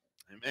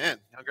Amen.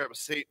 I'll grab a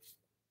seat.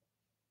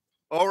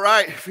 All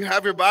right, if you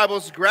have your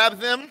Bibles, grab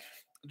them.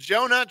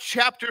 Jonah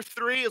chapter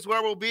 3 is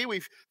where we'll be.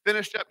 We've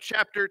finished up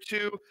chapter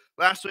 2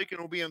 last week, and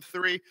we'll be in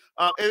 3.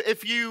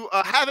 If you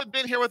haven't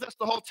been here with us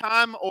the whole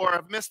time or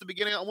have missed the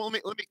beginning, let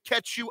me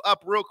catch you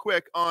up real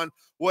quick on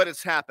what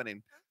is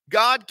happening.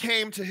 God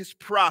came to his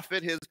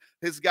prophet,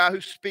 his guy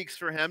who speaks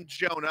for him,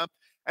 Jonah,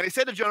 and he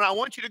said to Jonah, I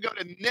want you to go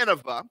to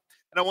Nineveh,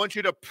 and I want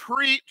you to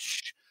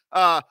preach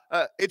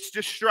its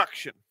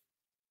destruction.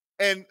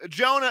 And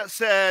Jonah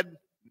said,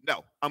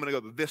 no, I'm going to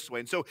go this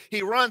way. And so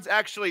he runs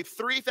actually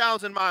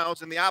 3,000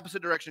 miles in the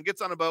opposite direction,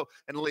 gets on a boat,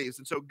 and leaves.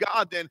 And so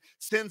God then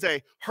sends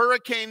a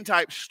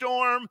hurricane-type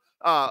storm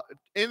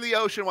in the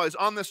ocean while he's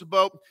on this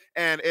boat,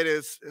 and it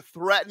is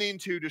threatening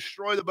to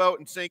destroy the boat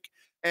and sink.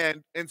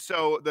 And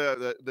so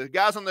the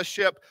guys on the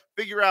ship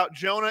figure out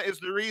Jonah is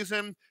the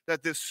reason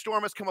that this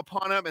storm has come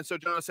upon him. And so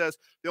Jonah says,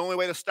 the only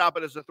way to stop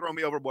it is to throw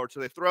me overboard. So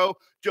they throw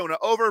Jonah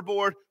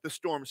overboard. The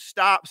storm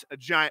stops. A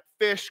giant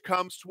fish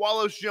comes,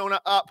 swallows Jonah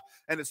up,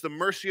 and it's the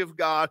mercy of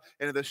God.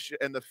 And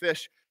the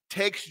fish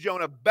takes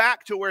Jonah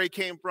back to where he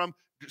came from,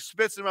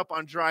 spits him up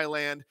on dry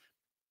land.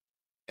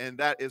 And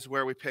that is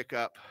where we pick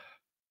up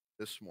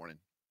this morning.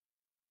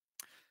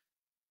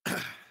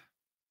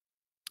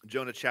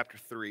 Jonah chapter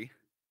 3.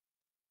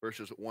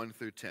 Verses 1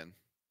 through 10.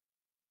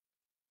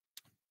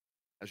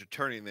 As you're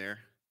turning there,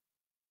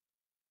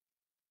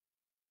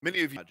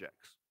 many of you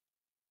projects.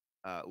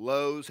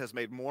 Lowe's has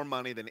made more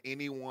money than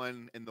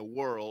anyone in the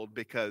world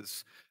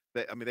because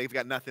they've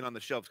got nothing on the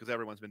shelves because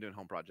everyone's been doing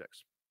home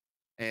projects.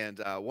 And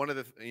one of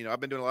the, I've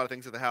been doing a lot of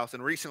things at the house,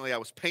 and recently I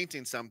was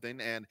painting something,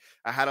 and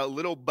I had a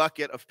little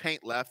bucket of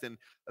paint left, and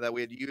that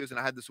we had used, and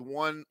I had this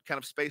one kind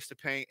of space to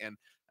paint,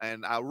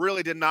 and I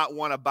really did not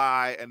want to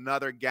buy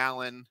another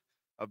gallon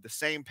of the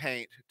same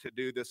paint to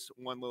do this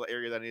one little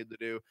area that I needed to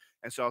do.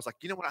 And so I was like,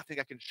 you know what? I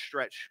think I can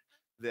stretch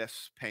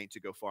this paint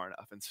to go far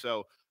enough. And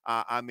so,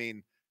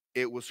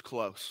 it was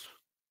close.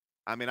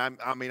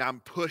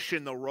 I'm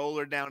pushing the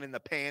roller down in the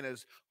pan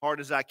as hard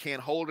as I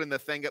can, holding the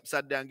thing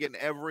upside down, getting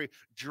every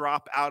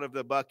drop out of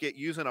the bucket,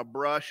 using a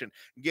brush and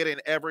getting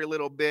every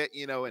little bit,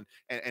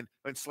 and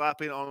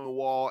slapping it on the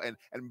wall, and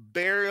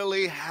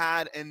barely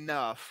had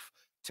enough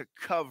to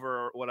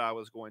cover what I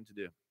was going to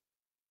do.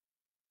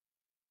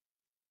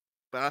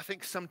 But I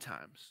think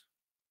sometimes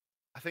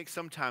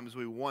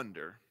we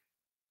wonder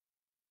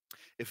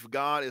if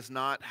God is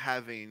not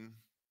having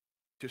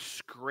to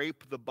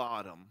scrape the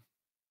bottom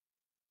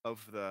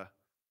of the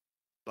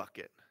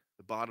bucket,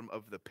 the bottom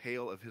of the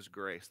pail of his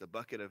grace, the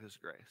bucket of his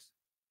grace.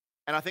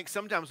 And I think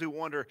sometimes we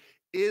wonder,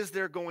 is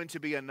there going to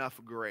be enough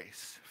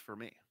grace for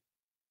me?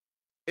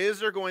 Is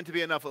there going to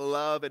be enough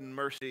love and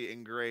mercy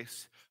and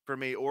grace for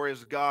me? Or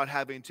is God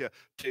having to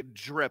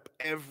drip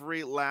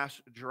every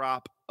last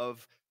drop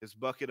of his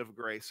bucket of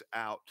grace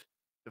out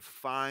to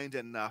find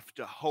enough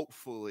to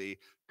hopefully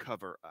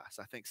cover us?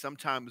 I think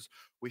sometimes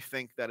we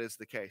think that is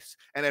the case.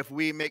 And if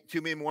we make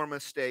too many more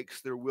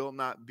mistakes, there will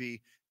not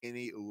be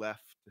any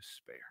left to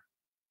spare.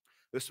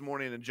 This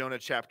morning in Jonah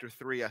chapter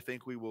 3, I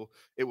think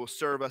it will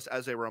serve us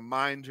as a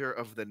reminder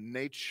of the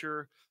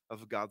nature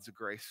of God's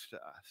grace to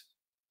us,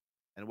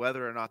 and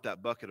whether or not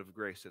that bucket of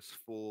grace is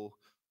full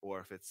or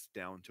if it's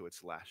down to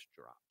its last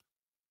drop.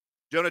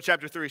 Jonah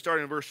chapter 3,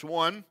 starting in verse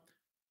 1,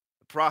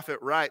 the prophet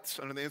writes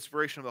under the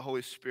inspiration of the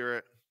Holy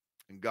Spirit,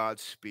 and God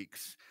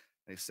speaks,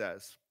 and he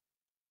says,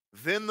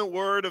 Then the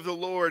word of the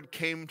Lord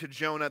came to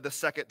Jonah the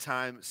second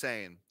time,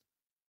 saying,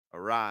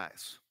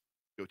 Arise,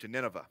 go to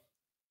Nineveh,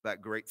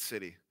 that great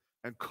city,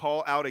 and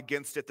call out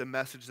against it the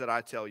message that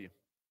I tell you.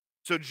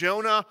 So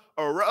Jonah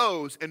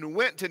arose and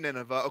went to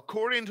Nineveh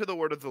according to the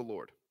word of the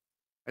Lord.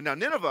 And now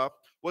Nineveh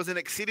was an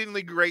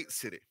exceedingly great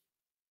city,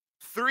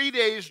 3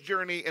 days'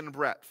 journey in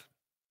breadth.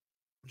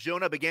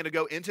 Jonah began to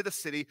go into the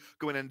city,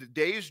 going a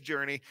day's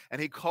journey,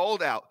 and he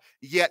called out,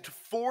 Yet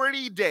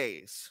 40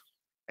 days,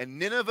 and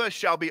Nineveh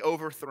shall be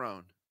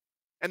overthrown.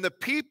 And the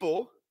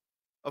people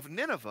of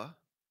Nineveh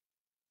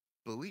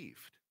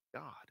believed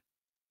God.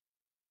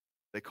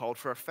 They called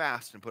for a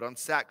fast and put on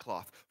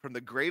sackcloth, from the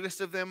greatest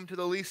of them to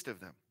the least of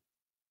them.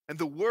 And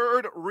the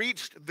word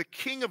reached the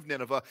king of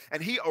Nineveh,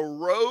 and he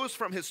arose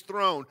from his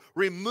throne,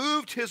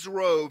 removed his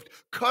robe,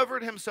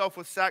 covered himself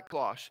with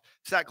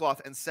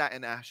sackcloth, and sat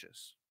in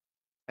ashes.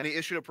 And he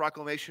issued a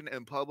proclamation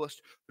and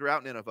published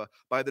throughout Nineveh,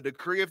 by the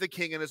decree of the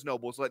king and his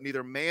nobles, let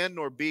neither man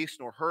nor beast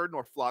nor herd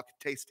nor flock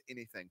taste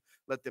anything.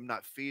 Let them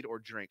not feed or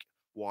drink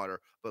water,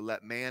 but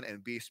let man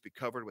and beast be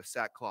covered with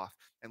sackcloth,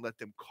 and let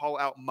them call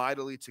out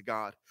mightily to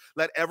God.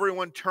 Let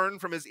everyone turn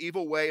from his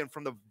evil way and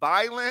from the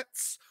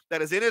violence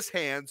that is in his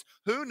hands.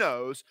 Who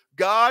knows?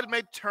 God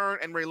may turn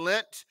and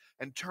relent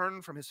and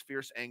turn from his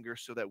fierce anger,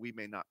 so that we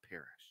may not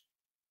perish.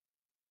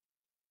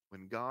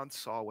 When God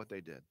saw what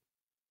they did,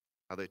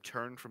 how they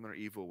turned from their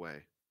evil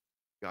way,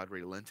 God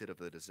relented of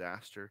the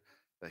disaster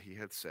that he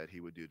had said he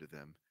would do to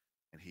them,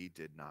 and he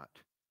did not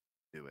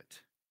do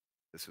it.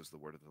 This is the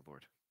word of the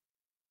Lord.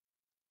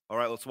 All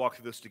right, let's walk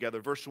through this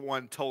together. Verse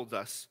 1 told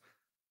us,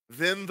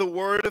 Then the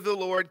word of the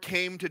Lord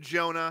came to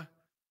Jonah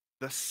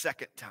the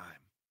second time.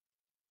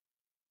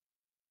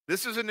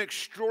 This is an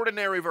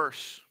extraordinary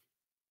verse,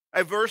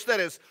 a verse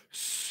that is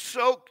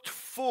soaked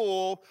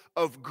full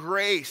of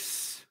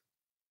grace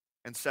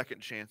and second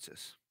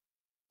chances.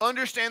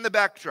 Understand the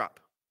backdrop.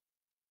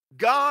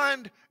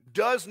 God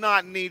does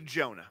not need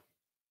Jonah.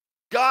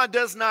 God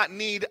does not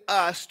need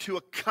us to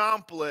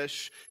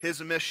accomplish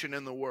his mission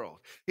in the world.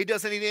 He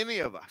doesn't need any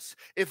of us.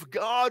 If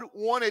God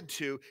wanted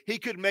to, he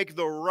could make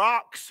the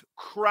rocks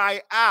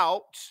cry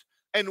out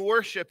and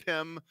worship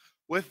him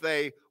with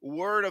a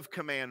word of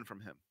command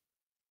from him.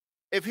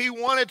 If he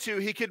wanted to,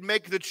 he could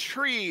make the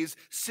trees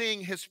sing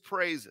his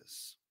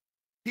praises.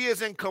 He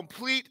is in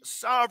complete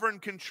sovereign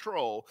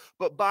control,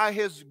 but by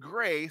his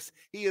grace,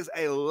 he is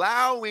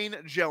allowing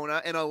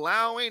Jonah and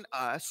allowing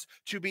us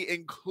to be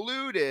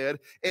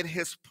included in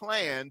his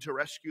plan to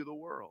rescue the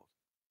world.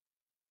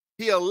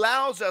 He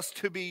allows us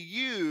to be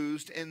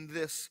used in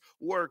this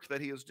work that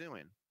he is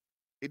doing.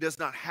 He does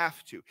not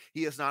have to.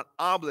 He is not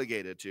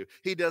obligated to.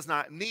 He does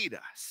not need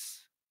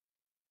us.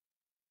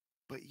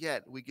 But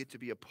yet, we get to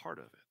be a part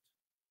of it.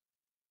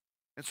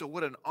 And so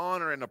what an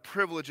honor and a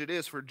privilege it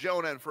is for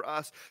Jonah and for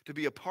us to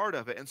be a part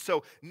of it. And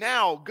so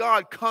now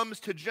God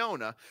comes to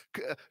Jonah,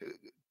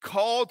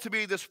 called to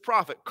be this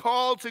prophet,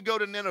 called to go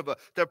to Nineveh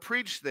to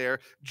preach there.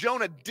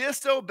 Jonah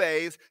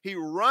disobeys. He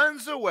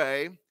runs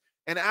away.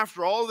 And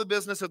after all the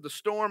business of the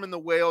storm and the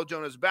whale,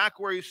 Jonah's back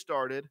where he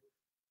started.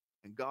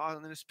 And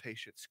God, in his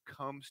patience,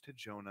 comes to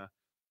Jonah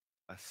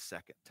a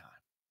second time.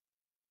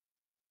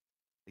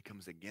 He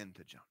comes again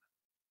to Jonah,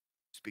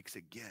 speaks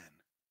again.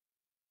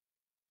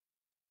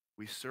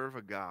 We serve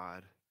a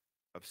God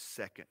of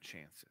second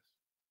chances.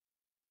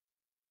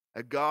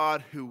 A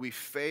God who we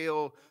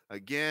fail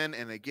again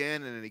and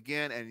again and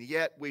again, and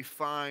yet we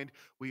find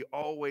we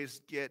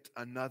always get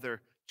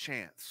another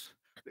chance.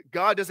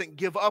 God doesn't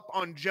give up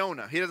on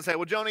Jonah. He doesn't say,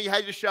 well, Jonah, you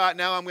had your shot.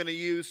 Now I'm going to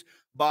use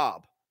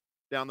Bob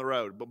down the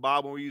road. But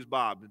Bob, when we use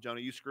Bob,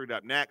 Jonah, you screwed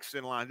up. Next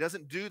in line. He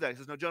doesn't do that. He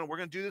says, no, Jonah, we're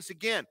going to do this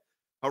again.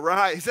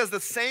 Arise. He says the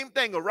same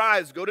thing.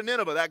 Arise, go to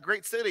Nineveh, that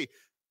great city.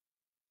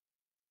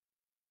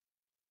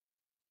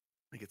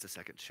 He gets a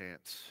second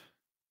chance.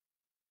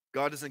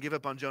 God doesn't give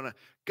up on Jonah.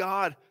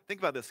 God, think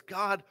about this.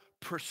 God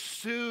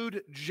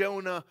pursued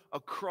Jonah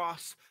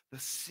across the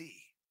sea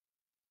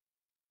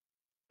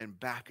and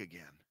back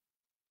again.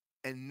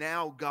 And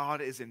now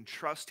God is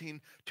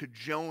entrusting to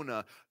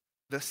Jonah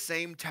the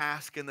same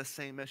task and the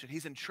same mission.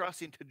 He's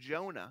entrusting to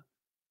Jonah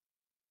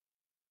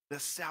the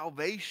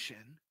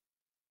salvation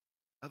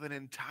of an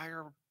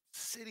entire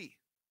city.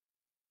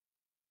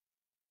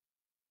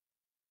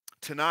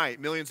 Tonight,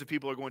 millions of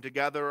people are going to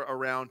gather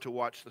around to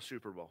watch the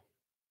Super Bowl,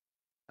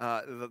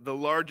 the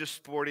largest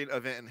sporting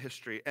event in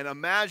history. And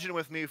imagine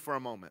with me for a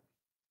moment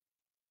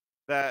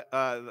that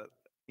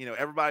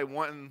everybody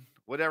wanting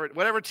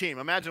whatever team.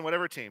 Imagine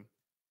whatever team,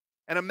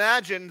 and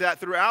imagine that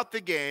throughout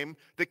the game,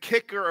 the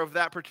kicker of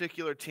that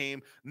particular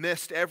team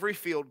missed every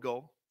field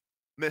goal,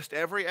 missed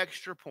every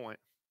extra point,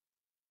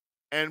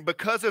 and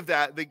because of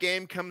that, the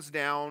game comes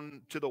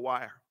down to the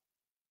wire.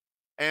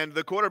 And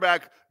the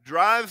quarterback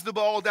drives the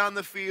ball down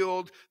the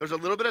field. There's a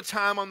little bit of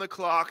time on the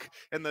clock,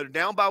 and they're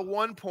down by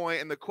 1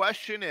 point. And the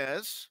question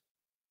is,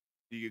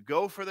 do you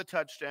go for the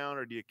touchdown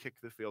or do you kick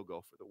the field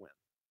goal for the win?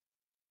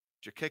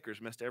 Your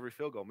kickers missed every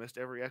field goal, missed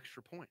every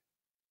extra point.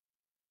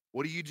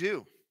 What do you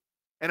do?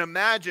 And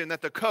imagine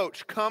that the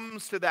coach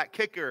comes to that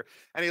kicker,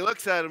 and he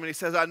looks at him and he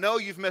says, I know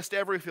you've missed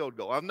every field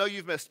goal. I know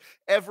you've missed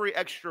every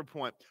extra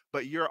point,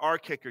 but you're our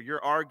kicker.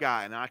 You're our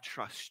guy, and I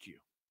trust you.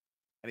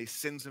 And he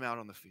sends him out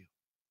on the field.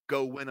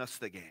 Go win us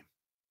the game.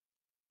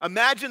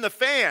 Imagine the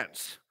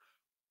fans.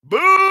 Boo!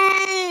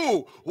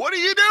 What are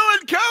you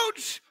doing,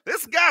 coach?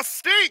 This guy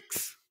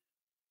stinks.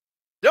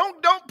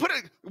 Don't put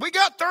it. We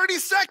got 30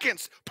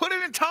 seconds. Put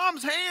it in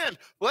Tom's hand.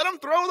 Let him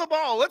throw the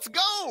ball. Let's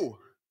go.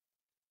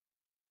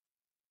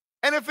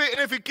 And if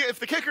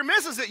the kicker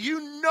misses it,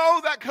 you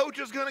know that coach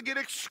is going to get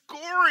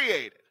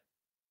excoriated.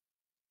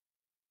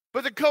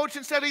 But the coach,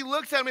 instead, he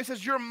looks at him and he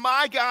says, you're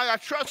my guy. I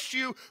trust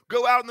you.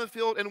 Go out in the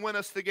field and win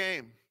us the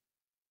game.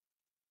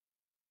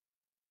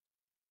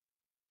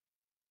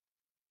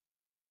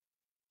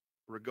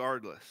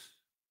 Regardless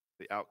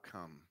the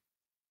outcome,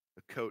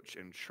 the coach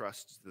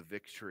entrusts the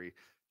victory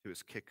to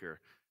his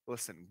kicker.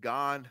 Listen,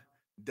 God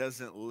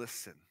doesn't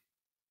listen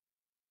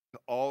to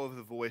all of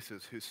the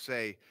voices who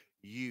say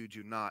you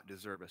do not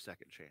deserve a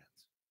second chance.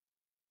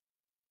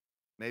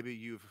 Maybe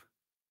you've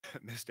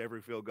missed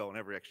every field goal and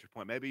every extra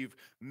point. Maybe you've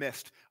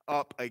missed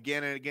up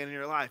again and again in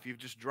your life. You've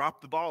just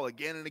dropped the ball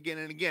again and again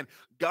and again.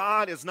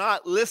 God is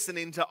not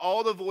listening to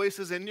all the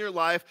voices in your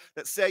life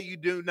that say you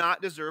do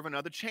not deserve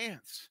another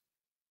chance.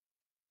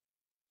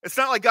 It's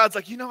not like God's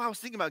like, I was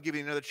thinking about giving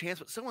you another chance,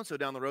 but so-and-so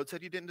down the road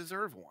said you didn't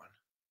deserve one.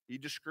 You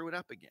just screw it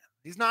up again.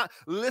 He's not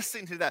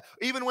listening to that.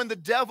 Even when the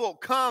devil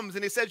comes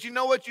and he says, you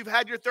know what, you've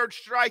had your third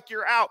strike,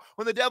 you're out.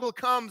 When the devil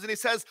comes and he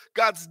says,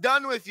 God's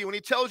done with you, when he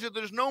tells you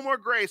there's no more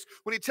grace,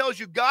 when he tells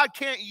you God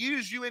can't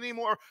use you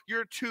anymore,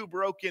 you're too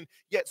broken,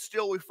 yet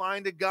still we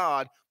find a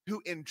God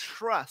who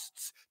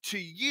entrusts to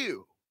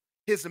you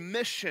his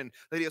mission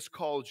that he has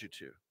called you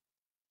to.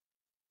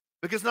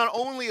 Because not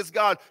only is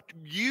God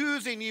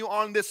using you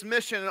on this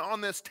mission and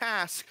on this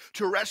task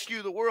to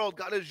rescue the world,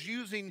 God is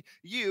using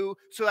you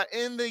so that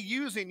in the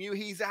using you,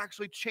 he's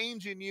actually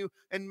changing you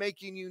and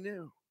making you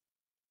new.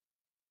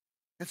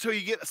 And so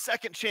you get a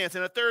second chance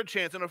and a third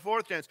chance and a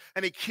fourth chance,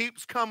 and he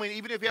keeps coming,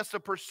 even if he has to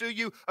pursue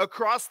you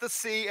across the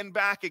sea and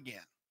back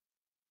again.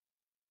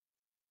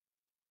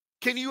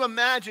 Can you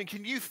imagine,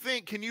 can you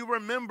think, can you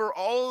remember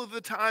all of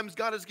the times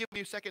God has given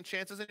you second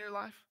chances in your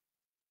life?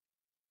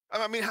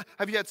 I mean,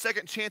 have you had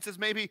second chances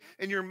maybe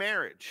in your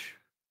marriage?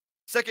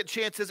 Second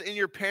chances in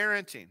your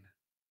parenting?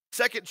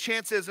 Second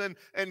chances and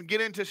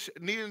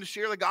needing to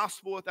share the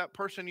gospel with that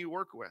person you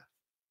work with?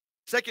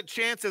 Second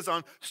chances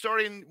on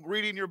starting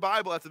reading your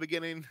Bible at the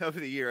beginning of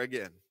the year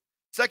again?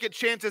 Second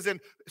chances in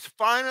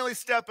finally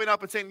stepping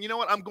up and saying, you know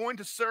what, I'm going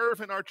to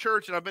serve in our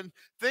church, and I've been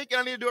thinking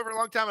I need to do it for a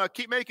long time, and I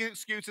keep making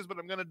excuses, but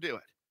I'm going to do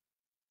it.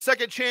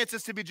 Second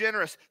chances to be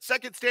generous.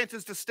 Second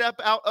chances to step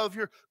out of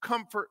your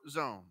comfort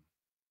zone.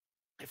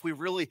 If we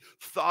really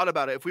thought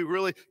about it, if we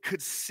really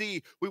could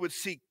see, we would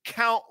see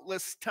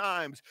countless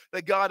times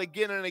that God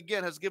again and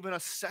again has given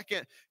us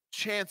second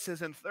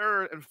chances and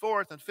third and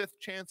fourth and fifth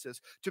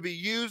chances to be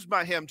used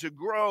by him to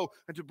grow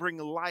and to bring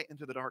light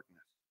into the darkness.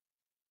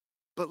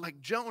 But like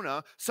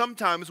Jonah,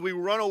 sometimes we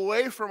run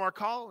away from our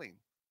calling.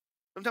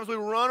 Sometimes we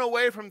run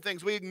away from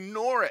things. We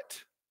ignore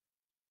it.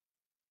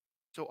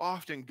 So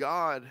often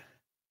God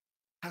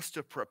has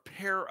to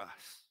prepare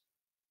us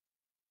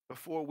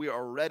before we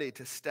are ready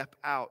to step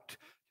out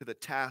to the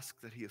task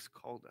that he has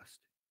called us to.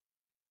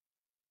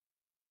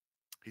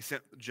 He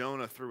sent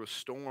Jonah through a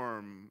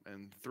storm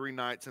and 3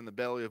 nights in the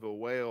belly of a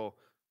whale.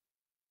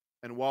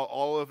 And while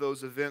all of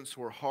those events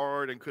were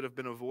hard and could have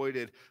been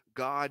avoided,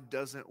 God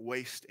doesn't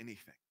waste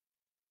anything.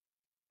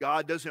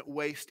 God doesn't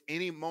waste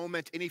any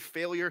moment, any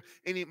failure,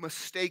 any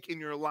mistake in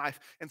your life.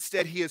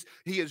 Instead, he is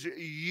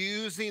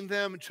using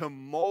them to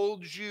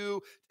mold you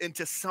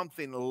into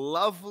something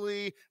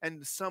lovely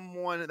and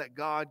someone that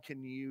God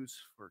can use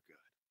for good.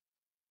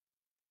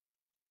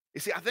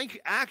 You see, I think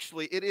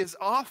actually it is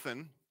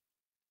often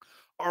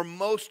our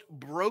most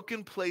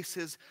broken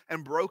places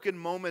and broken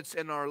moments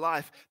in our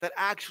life that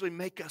actually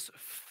make us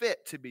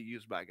fit to be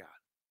used by God.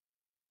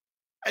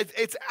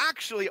 It's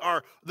actually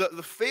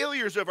the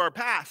failures of our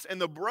past and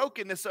the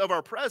brokenness of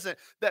our present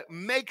that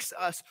makes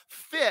us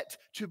fit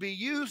to be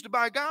used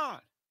by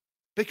God.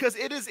 Because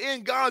it is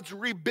in God's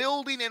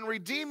rebuilding and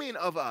redeeming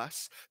of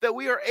us that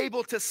we are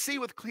able to see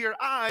with clear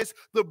eyes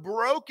the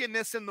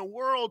brokenness in the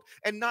world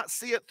and not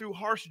see it through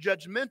harsh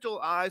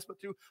judgmental eyes, but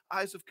through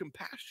eyes of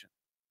compassion.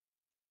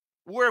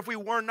 Where if we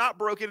were not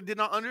broken and did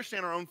not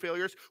understand our own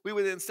failures, we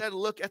would instead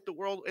look at the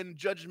world in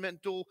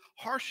judgmental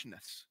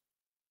harshness.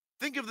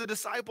 Think of the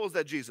disciples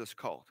that Jesus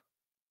called: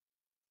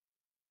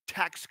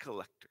 tax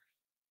collectors,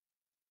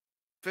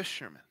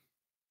 fishermen,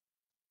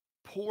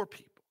 poor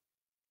people,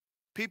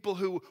 people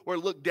who were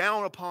looked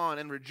down upon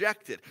and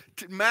rejected.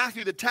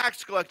 Matthew, the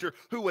tax collector,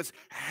 who was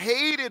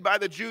hated by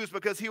the Jews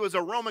because he was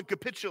a Roman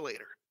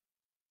capitulator.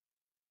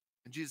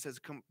 And Jesus says,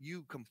 come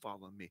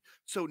follow me.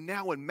 So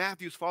now when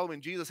Matthew's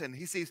following Jesus and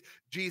he sees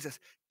Jesus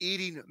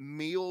eating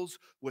meals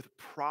with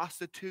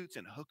prostitutes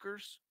and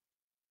hookers,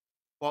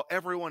 while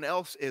everyone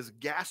else is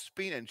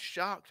gasping and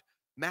shocked,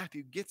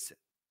 Matthew gets it.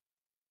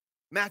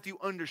 Matthew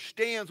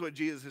understands what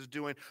Jesus is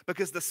doing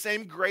because the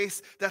same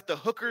grace that the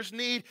hookers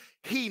need,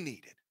 he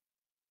needed.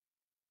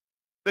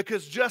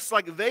 Because just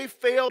like they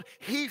failed,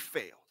 he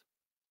failed.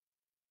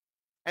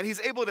 And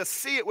he's able to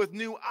see it with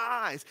new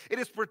eyes. It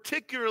is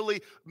particularly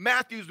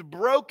Matthew's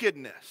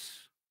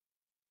brokenness,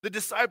 the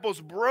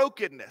disciples'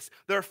 brokenness,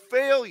 their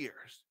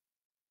failures,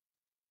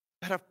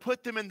 that have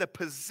put them in the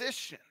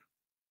position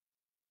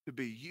to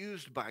be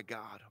used by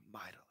God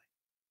mightily.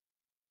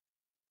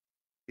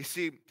 You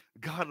see,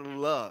 God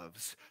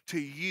loves to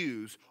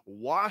use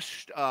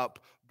washed up,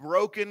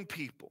 broken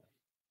people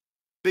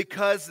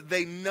because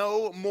they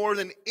know more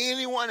than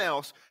anyone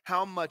else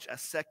how much a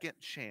second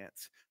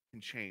chance can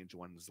change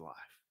one's life.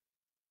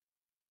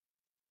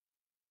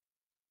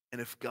 And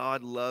if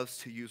God loves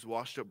to use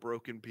washed up,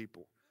 broken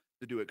people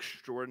to do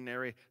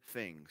extraordinary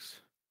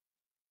things,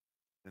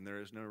 then there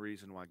is no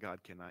reason why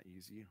God cannot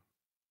use you.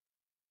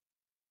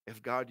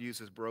 If God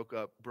uses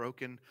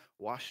broken,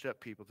 washed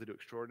up people to do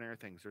extraordinary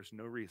things, there's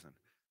no reason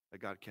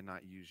that God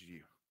cannot use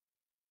you.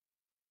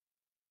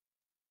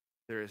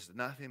 There is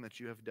nothing that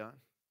you have done.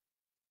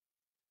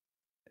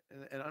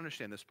 And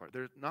understand this part.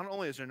 Not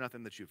only is there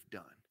nothing that you've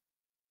done,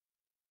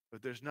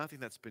 but there's nothing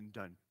that's been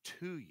done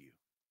to you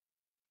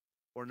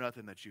or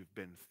nothing that you've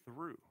been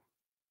through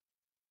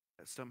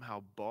that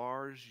somehow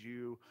bars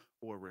you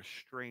or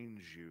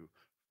restrains you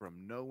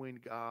from knowing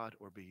God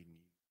or being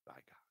used by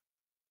God.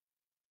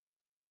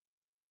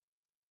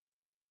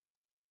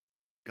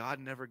 God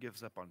never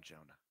gives up on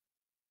Jonah.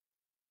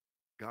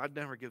 God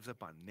never gives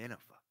up on Nineveh.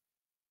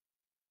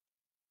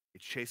 He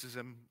chases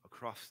him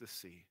across the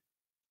sea,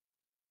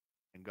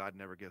 and God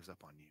never gives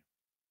up on you.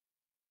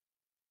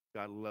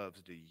 God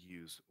loves to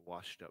use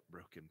washed up,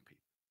 broken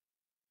people.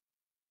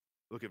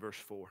 Look at verse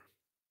 4.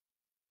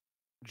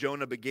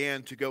 Jonah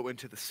began to go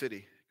into the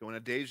city. going a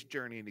day's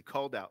journey, and he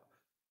called out,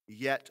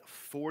 "Yet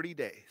 40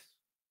 days,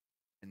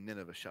 and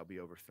Nineveh shall be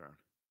overthrown."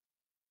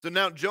 So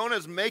now Jonah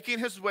is making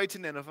his way to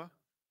Nineveh.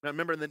 Now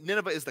remember that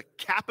Nineveh is the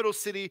capital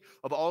city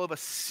of all of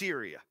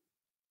Assyria.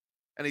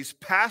 And he's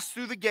passed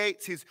through the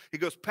gates. He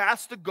goes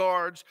past the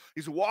guards.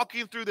 He's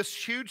walking through this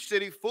huge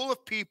city full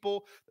of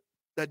people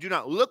that do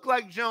not look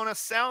like Jonah,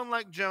 sound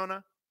like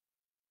Jonah,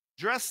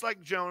 dress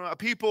like Jonah, a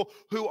people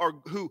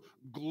who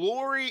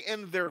glory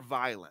in their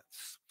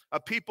violence, a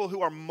people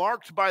who are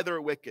marked by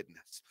their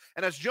wickedness.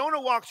 And as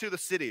Jonah walks through the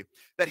city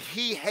that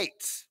he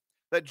hates,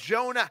 that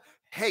Jonah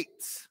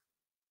hates,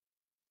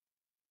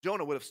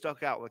 Jonah would have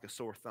stuck out like a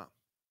sore thumb.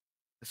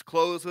 His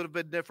clothes would have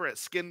been different, his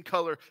skin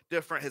color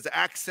different, his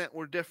accent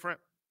were different.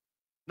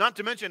 Not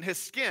to mention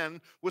his skin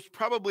was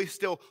probably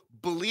still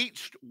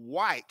bleached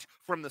white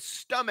from the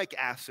stomach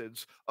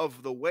acids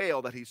of the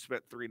whale that he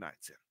spent 3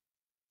 nights in.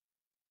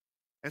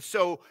 And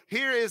so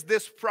here is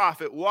this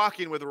prophet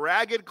walking with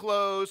ragged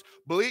clothes,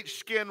 bleached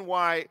skin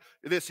white,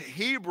 this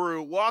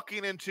Hebrew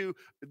walking into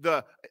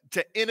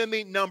to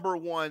enemy number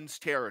one's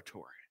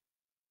territory.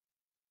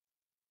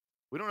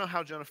 We don't know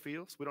how Jonah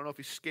feels. We don't know if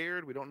he's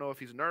scared. We don't know if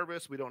he's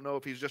nervous. We don't know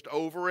if he's just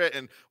over it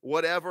and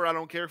whatever. I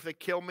don't care if they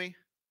kill me.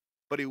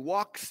 But he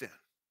walks in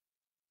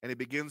and he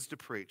begins to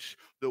preach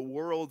the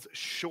world's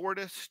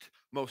shortest,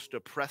 most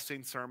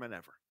depressing sermon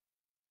ever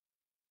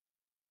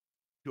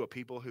to a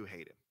people who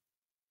hate him.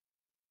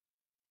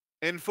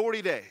 In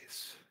 40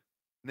 days,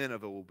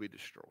 Nineveh will be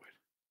destroyed.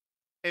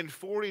 In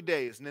 40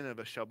 days,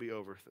 Nineveh shall be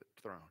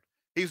overthrown.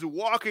 He's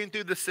walking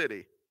through the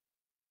city,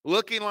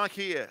 looking like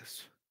he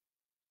is,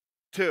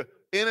 to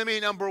enemy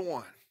number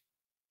one,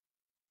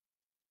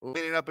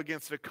 leaning up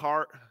against a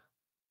cart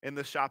in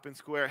the shopping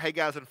square. Hey,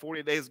 guys, in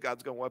 40 days,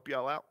 God's going to wipe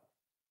y'all out.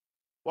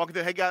 Walking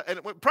through, hey, guys,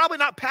 and probably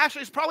not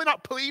passionate. He's probably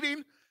not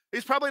pleading.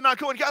 He's probably not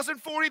going, guys, in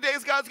 40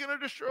 days, God's going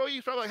to destroy you.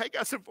 He's probably like, hey,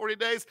 guys, in 40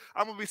 days,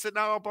 I'm going to be sitting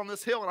out up on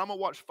this hill, and I'm going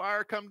to watch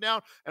fire come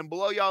down and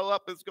blow y'all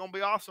up. It's going to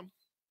be awesome.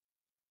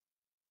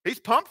 He's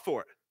pumped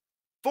for it.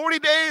 40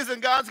 days,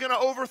 and God's going to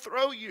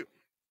overthrow you.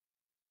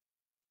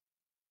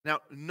 Now,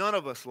 none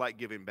of us like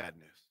giving bad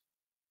news.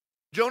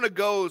 Jonah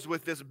goes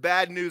with this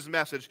bad news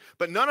message,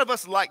 but none of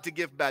us like to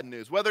give bad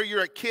news. Whether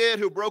you're a kid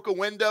who broke a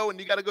window and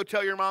you got to go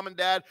tell your mom and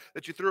dad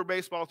that you threw a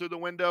baseball through the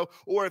window,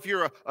 or if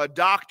you're a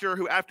doctor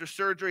who after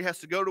surgery has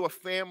to go to a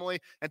family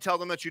and tell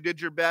them that you did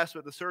your best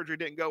but the surgery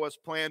didn't go as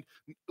planned,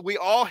 we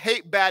all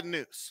hate bad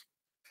news.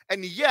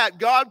 And yet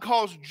God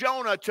calls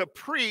Jonah to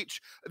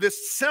preach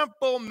this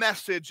simple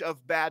message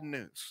of bad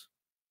news,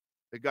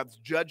 that God's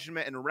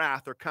judgment and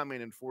wrath are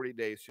coming in 40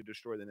 days to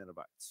destroy the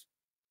Ninevites.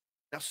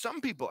 Now some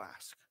people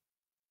ask,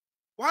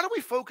 why do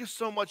we focus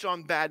so much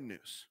on bad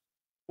news?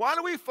 Why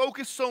do we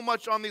focus so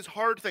much on these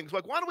hard things?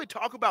 Like, why do we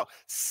talk about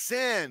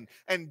sin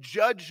and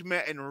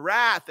judgment and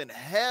wrath and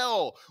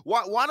hell?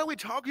 Why do we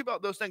talk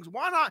about those things?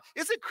 Why not?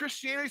 Isn't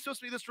Christianity supposed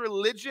to be this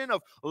religion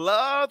of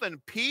love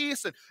and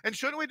peace? And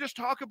shouldn't we just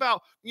talk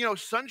about,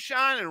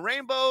 sunshine and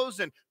rainbows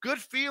and good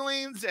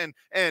feelings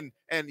and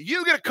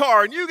you get a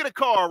car and you get a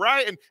car,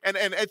 right? And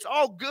it's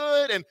all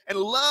good and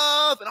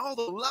love and all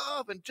the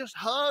love and just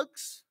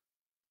hugs?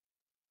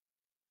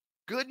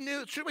 Good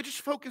news, should we just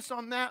focus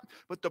on that?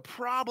 But the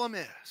problem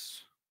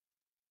is,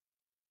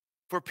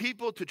 for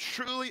people to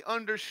truly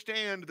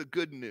understand the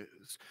good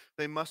news,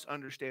 they must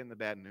understand the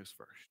bad news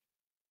first.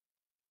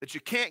 That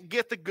you can't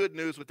get the good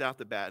news without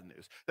the bad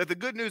news. That the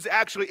good news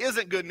actually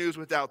isn't good news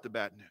without the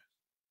bad news.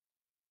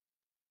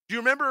 Do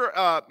you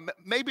remember,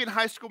 maybe in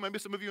high school, maybe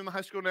some of you in the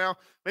high school now,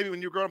 maybe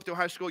when you were growing up through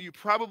high school, you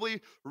probably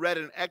read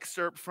an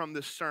excerpt from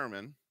this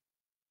sermon,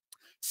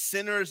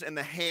 Sinners in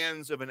the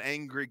Hands of an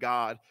Angry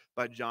God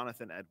by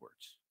Jonathan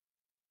Edwards.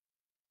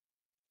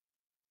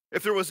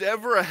 If there was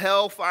ever a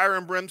hell, fire,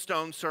 and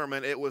brimstone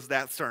sermon, it was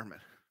that sermon.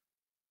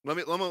 I'm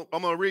going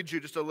to read you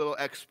just a little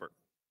excerpt.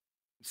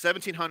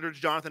 1700s,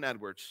 Jonathan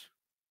Edwards.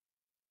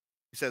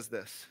 He says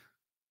this: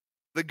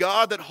 "The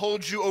God that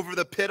holds you over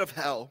the pit of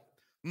hell,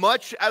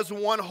 much as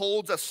one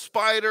holds a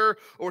spider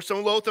or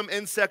some loathsome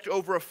insect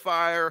over a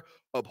fire,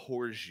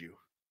 abhors you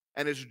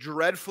and is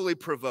dreadfully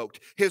provoked.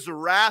 His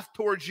wrath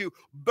towards you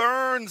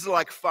burns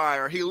like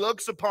fire. He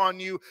looks upon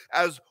you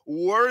as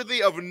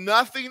worthy of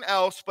nothing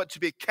else but to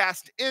be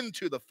cast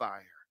into the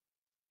fire.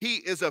 He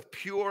is of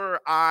purer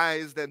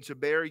eyes than to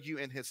bear you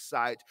in his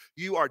sight.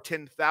 You are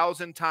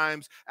 10,000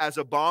 times as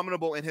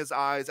abominable in his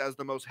eyes as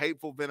the most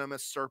hateful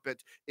venomous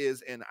serpent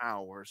is in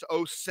ours.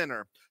 O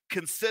sinner,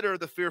 consider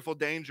the fearful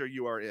danger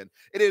you are in.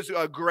 It is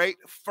a great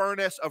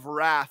furnace of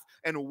wrath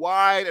and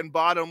wide and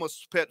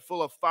bottomless pit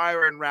full of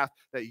fire and wrath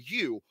that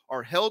you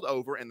are held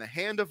over in the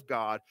hand of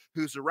God,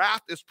 whose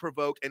wrath is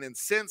provoked and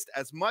incensed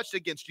as much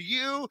against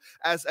you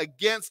as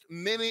against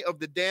many of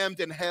the damned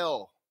in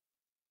hell.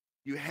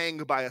 You hang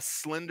by a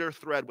slender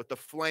thread with the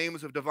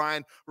flames of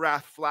divine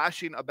wrath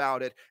flashing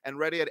about it and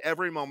ready at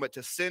every moment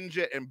to singe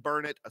it and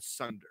burn it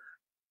asunder."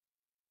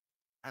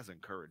 That's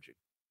encouraging.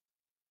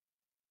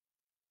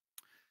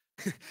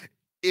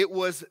 It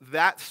was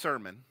that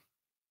sermon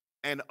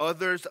and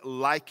others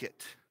like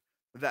it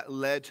that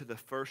led to the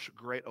first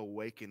great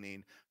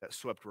awakening that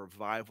swept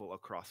revival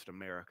across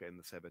America in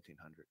the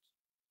 1700s.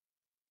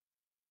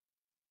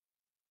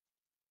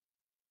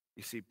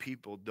 You see,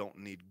 people don't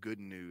need good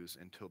news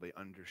until they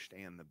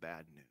understand the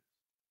bad news.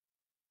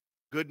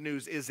 Good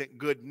news isn't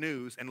good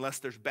news unless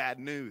there's bad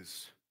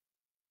news.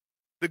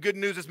 The good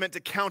news is meant to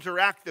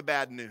counteract the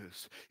bad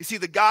news. You see,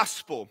 the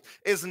gospel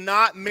is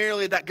not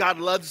merely that God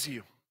loves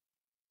you.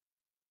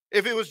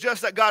 If it was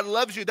just that God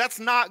loves you, that's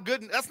not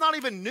good. That's not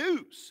even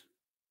news.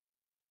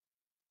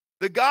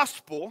 The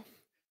gospel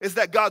is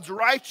that God's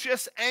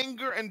righteous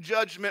anger and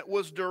judgment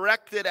was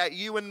directed at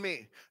you and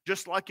me,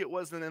 just like it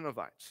was the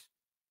Ninevites.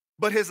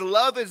 But his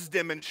love is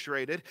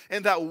demonstrated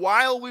in that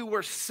while we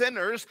were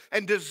sinners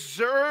and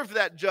deserved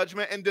that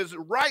judgment and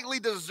rightly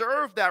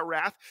deserved that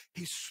wrath,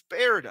 he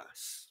spared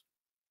us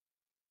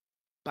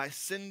by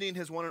sending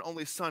his one and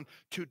only Son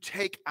to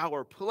take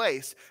our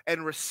place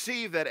and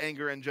receive that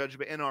anger and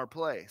judgment in our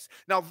place.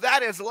 Now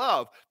that is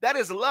love. That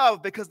is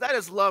love because that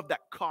is love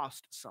that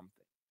cost something.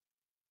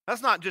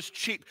 That's not just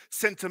cheap,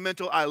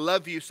 sentimental, I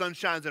love you,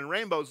 sunshines and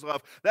rainbows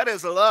love. That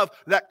is a love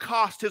that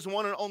cost his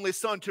one and only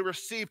Son to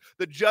receive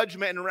the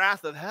judgment and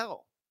wrath of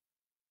hell.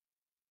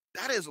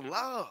 That is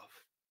love.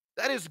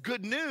 That is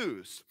good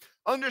news.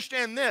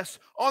 Understand this.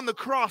 On the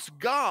cross,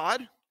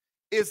 God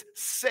is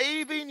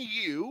saving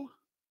you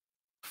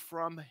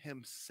from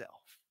himself.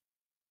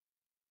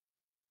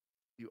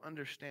 You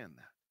understand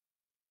that?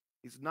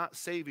 He's not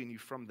saving you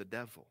from the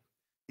devil.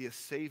 He is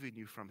saving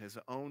you from his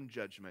own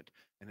judgment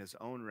and his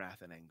own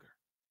wrath and anger.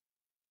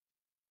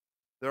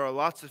 There are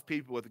lots of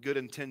people with good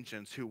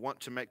intentions who want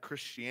to make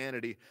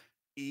Christianity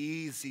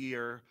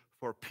easier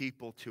for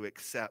people to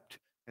accept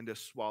and to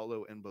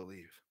swallow and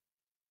believe.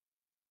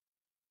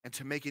 And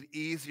to make it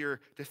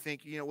easier to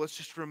think, let's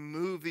just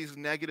remove these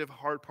negative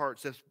hard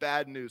parts, this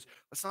bad news.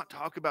 Let's not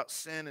talk about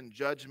sin and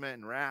judgment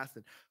and wrath,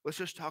 and let's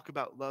just talk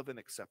about love and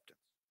acceptance.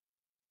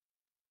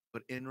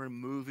 But in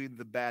removing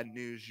the bad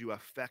news, you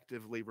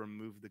effectively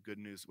remove the good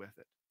news with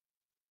it.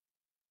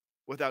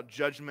 Without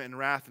judgment and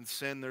wrath and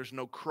sin, there's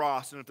no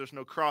cross. And if there's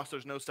no cross,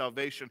 there's no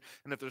salvation.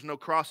 And if there's no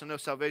cross and no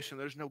salvation,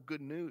 there's no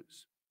good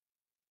news.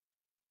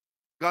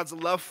 God's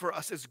love for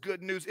us is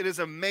good news. It is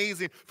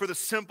amazing for the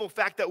simple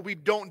fact that we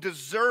don't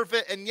deserve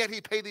it, and yet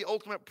he paid the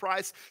ultimate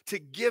price to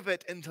give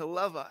it and to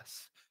love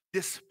us,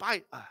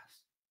 despite us.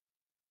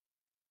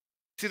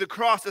 See, the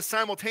cross is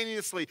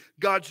simultaneously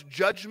God's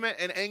judgment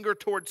and anger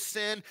towards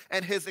sin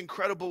and his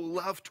incredible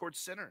love towards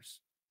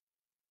sinners.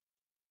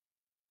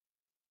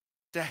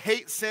 To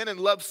hate sin and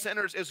love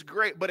sinners is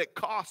great, but it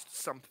costs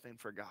something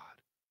for God.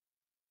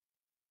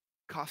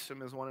 It cost him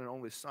his one and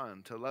only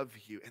Son to love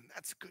you, and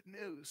that's good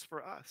news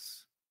for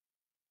us.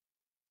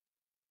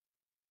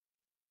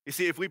 You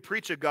see, if we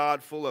preach a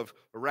God full of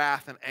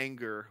wrath and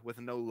anger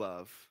with no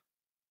love,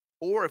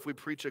 or if we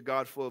preach a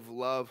God full of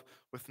love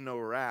with no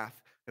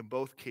wrath, in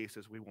both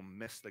cases, we will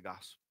miss the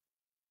gospel.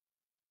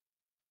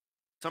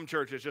 Some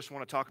churches just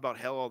want to talk about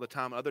hell all the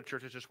time. Other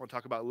churches just want to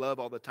talk about love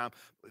all the time.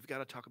 We've got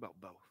to talk about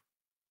both.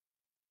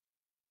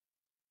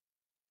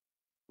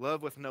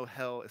 Love with no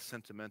hell is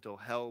sentimental.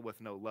 Hell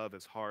with no love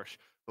is harsh.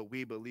 But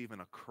we believe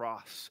in a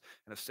cross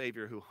and a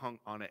Savior who hung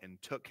on it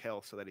and took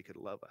hell so that he could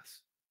love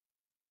us.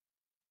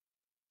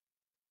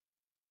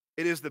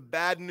 It is the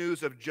bad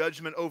news of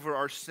judgment over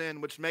our sin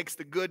which makes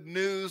the good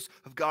news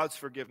of God's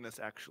forgiveness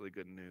actually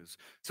good news.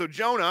 So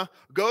Jonah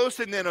goes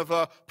to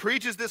Nineveh,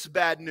 preaches this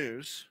bad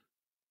news,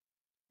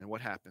 and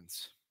what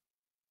happens?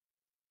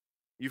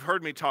 You've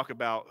heard me talk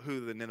about who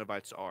the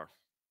Ninevites are,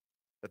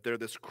 that they're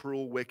this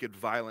cruel, wicked,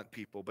 violent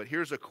people. But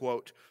here's a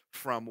quote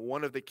from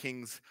one of the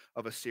kings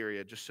of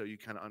Assyria, just so you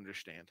kind of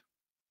understand.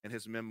 In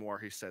his memoir,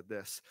 he said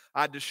this: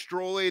 I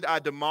destroyed, I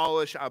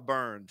demolished, I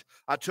burned.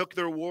 I took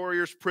their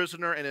warriors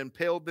prisoner and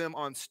impaled them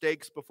on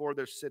stakes before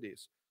their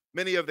cities.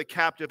 Many of the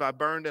captive I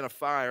burned in a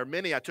fire.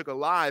 Many I took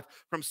alive.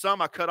 From some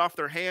I cut off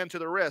their hand to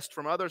the wrist.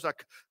 From others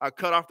I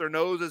cut off their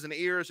noses and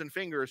ears and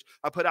fingers.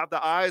 I put out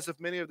the eyes of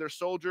many of their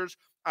soldiers.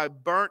 I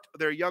burnt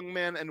their young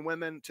men and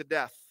women to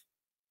death.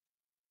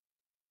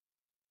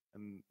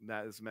 And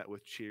that is met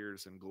with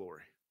cheers and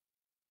glory.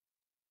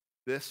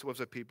 This was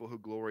a people who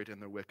gloried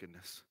in their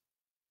wickedness.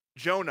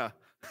 Jonah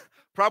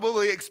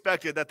probably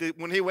expected that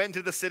when he went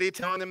into the city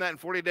telling them that in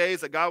 40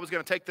 days that God was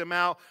going to take them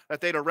out, that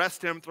they'd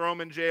arrest him, throw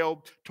him in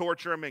jail,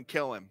 torture him, and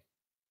kill him.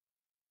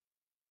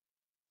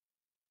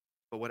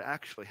 But what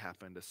actually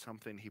happened is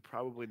something he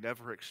probably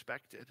never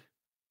expected.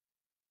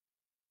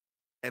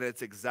 And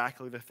it's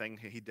exactly the thing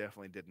he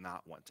definitely did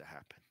not want to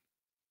happen.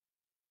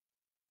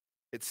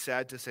 It's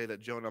sad to say that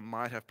Jonah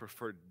might have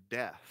preferred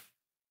death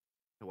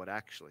to what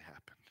actually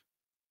happened.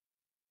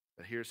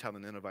 But here's how the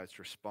Ninevites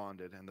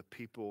responded, and the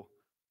people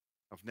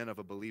of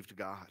Nineveh believed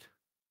God.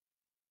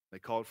 They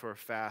called for a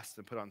fast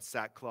and put on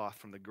sackcloth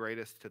from the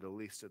greatest to the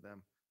least of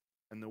them.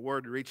 And the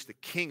word reached the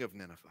king of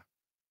Nineveh,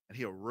 and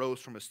he arose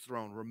from his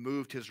throne,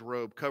 removed his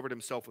robe, covered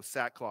himself with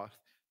sackcloth,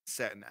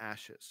 sat in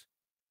ashes.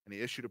 And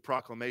he issued a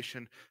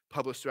proclamation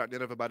published throughout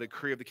Nineveh by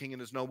decree of the king and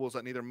his nobles,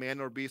 let neither man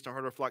nor beast nor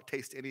herd or flock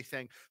taste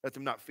anything. Let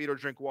them not feed or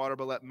drink water,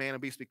 but let man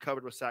and beast be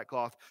covered with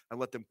sackcloth, and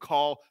let them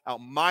call out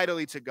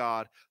mightily to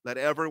God. Let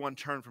everyone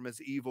turn from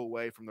his evil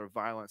way, from their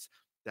violence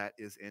that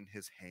is in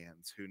his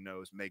hands. Who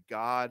knows? May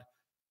God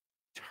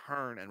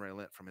turn and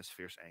relent from his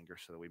fierce anger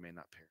so that we may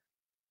not perish.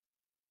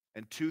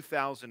 In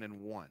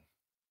 2001,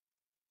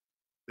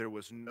 there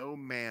was no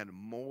man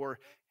more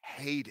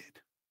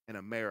hated in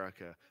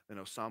America than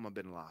Osama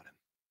bin Laden.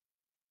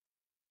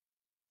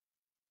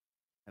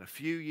 And a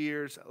few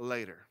years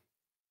later,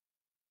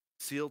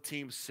 SEAL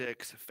Team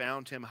 6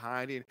 found him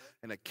hiding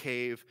in a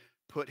cave,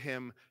 put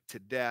him to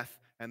death,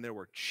 and there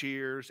were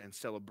cheers and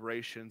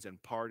celebrations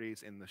and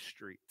parties in the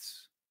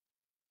streets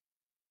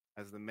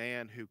as the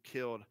man who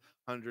killed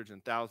hundreds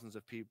and thousands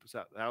of people,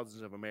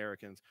 thousands of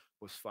Americans,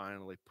 was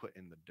finally put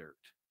in the dirt.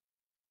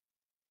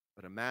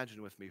 But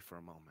imagine with me for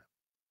a moment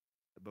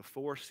that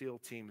before SEAL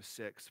Team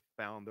 6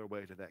 found their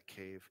way to that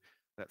cave,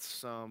 that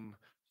some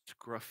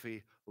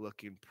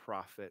scruffy-looking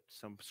prophet,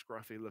 some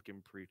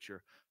scruffy-looking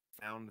preacher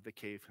found the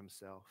cave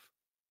himself,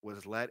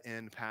 was let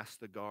in past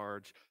the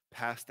guards,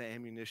 past the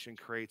ammunition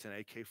crates and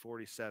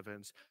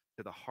AK-47s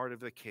to the heart of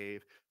the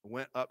cave,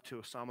 went up to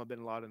Osama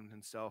bin Laden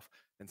himself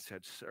and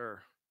said,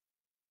 "Sir,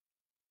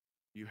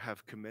 you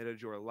have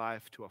committed your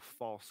life to a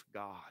false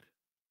god.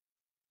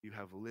 You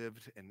have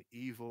lived an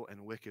evil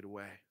and wicked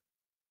way.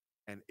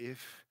 And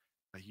if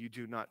you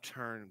do not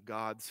turn,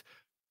 God's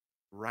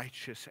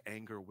righteous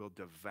anger will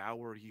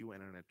devour you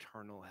in an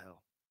eternal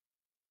hell.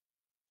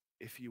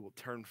 If you will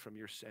turn from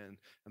your sin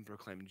and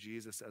proclaim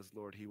Jesus as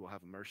Lord, he will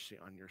have mercy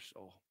on your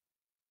soul."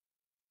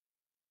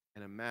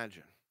 And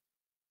imagine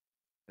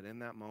that in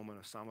that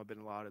moment, Osama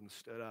bin Laden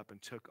stood up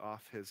and took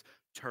off his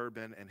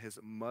turban and his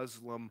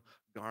Muslim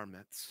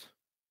garments,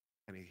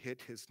 and he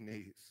hit his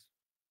knees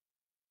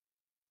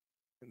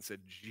and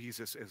said,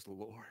 "Jesus is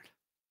Lord.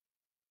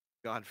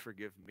 God,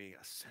 forgive me,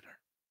 a sinner."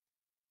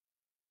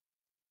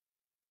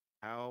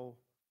 How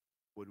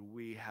would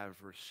we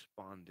have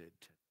responded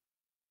to that?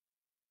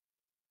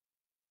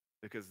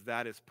 Because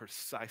that is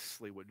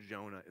precisely what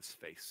Jonah is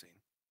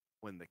facing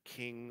when the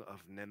king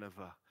of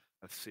Nineveh,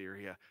 of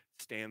Syria,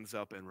 stands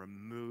up and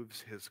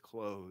removes his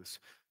clothes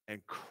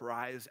and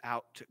cries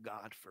out to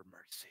God for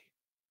mercy.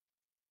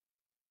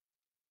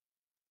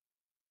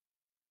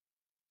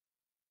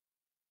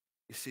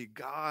 You see,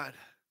 God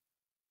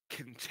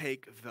can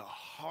take the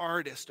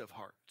hardest of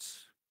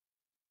hearts,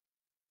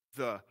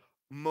 the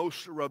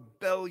most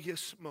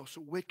rebellious, most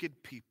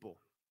wicked people,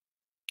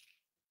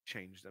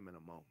 change them in a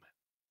moment.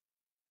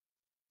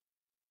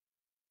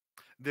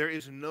 There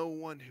is no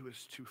one who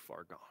is too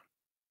far gone.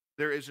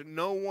 There is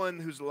no one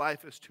whose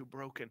life is too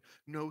broken,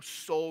 no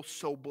soul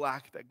so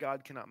black that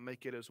God cannot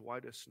make it as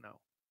white as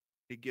snow.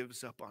 He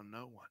gives up on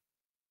no one.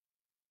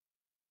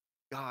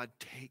 God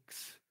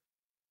takes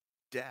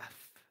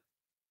death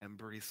and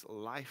breathes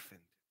life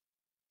into it.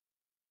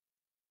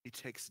 He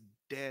takes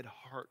dead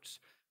hearts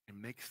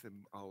and makes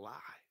them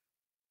alive.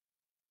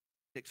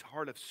 He takes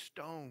heart of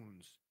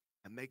stones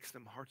and makes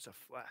them hearts of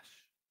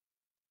flesh.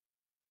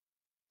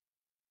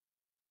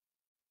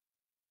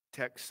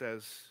 Text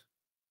says,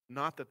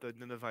 not that the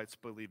Ninevites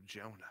believed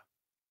Jonah.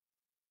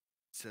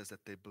 It says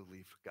that they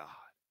believed God.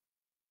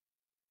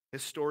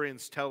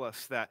 Historians tell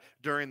us that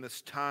during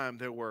this time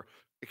there were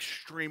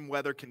extreme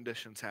weather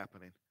conditions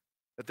happening,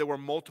 that there were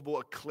multiple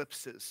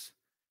eclipses,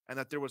 and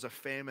that there was a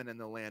famine in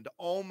the land,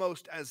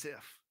 almost as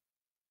if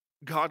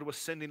God was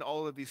sending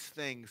all of these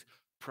things,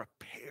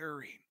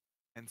 preparing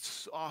and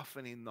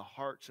softening the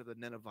hearts of the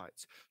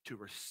Ninevites to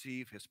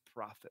receive his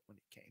prophet when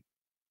he came.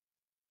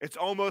 It's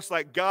almost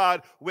like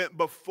God went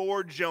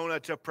before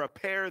Jonah to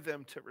prepare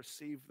them to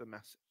receive the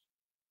message.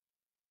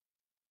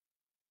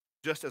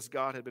 Just as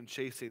God had been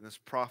chasing this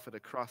prophet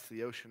across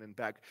the ocean and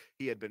back,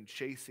 he had been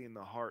chasing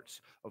the hearts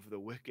of the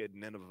wicked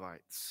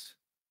Ninevites.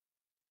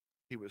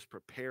 He was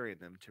preparing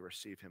them to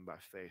receive him by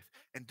faith.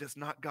 And does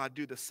not God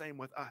do the same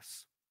with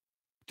us?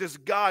 Does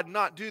God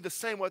not do the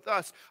same with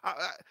us?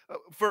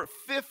 For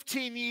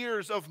 15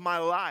 years of my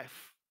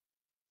life,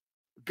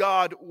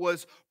 God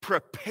was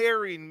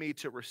preparing me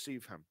to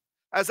receive him.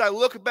 As I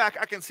look back,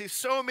 I can see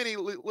so many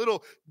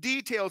little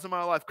details in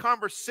my life,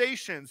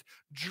 conversations,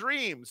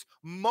 dreams,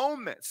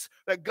 moments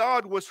that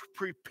God was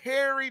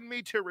preparing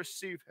me to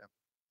receive him.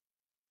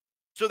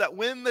 So that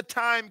when the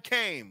time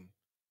came,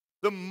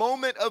 the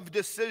moment of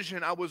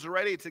decision, I was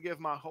ready to give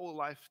my whole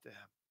life to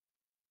him.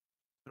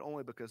 But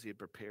only because he had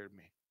prepared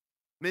me.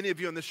 Many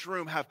of you in this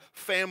room have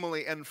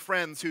family and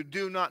friends who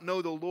do not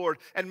know the Lord.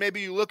 And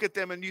maybe you look at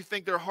them and you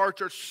think their hearts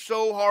are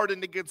so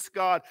hardened against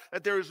God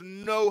that there is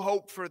no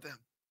hope for them.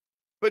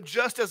 But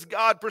just as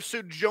God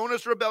pursued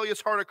Jonah's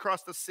rebellious heart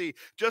across the sea,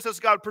 just as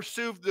God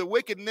pursued the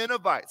wicked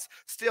Ninevites,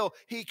 still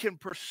he can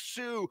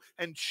pursue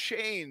and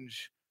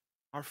change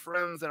our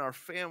friends and our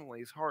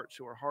families' hearts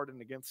who are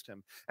hardened against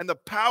him. And the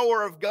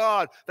power of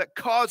God that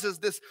causes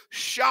this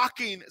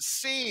shocking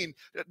scene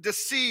to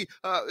see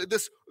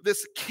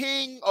this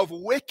king of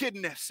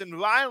wickedness and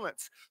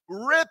violence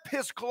rip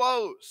his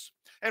clothes,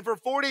 and for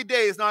 40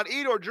 days not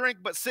eat or drink,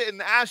 but sit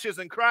in ashes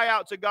and cry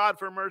out to God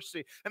for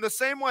mercy. And the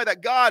same way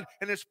that God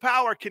and his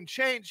power can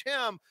change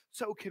him,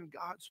 so can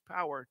God's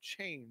power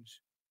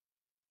change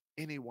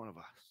any one of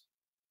us.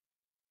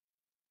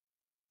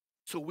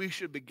 So we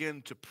should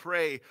begin to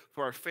pray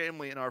for our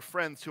family and our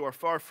friends who are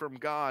far from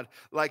God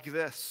like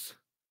this.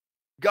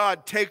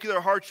 God, take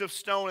their hearts of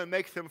stone and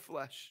make them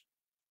flesh.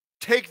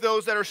 Take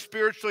those that are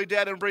spiritually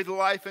dead and breathe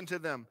life into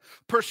them.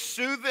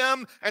 Pursue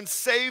them and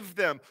save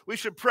them. We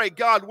should pray,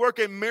 God, work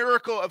a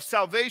miracle of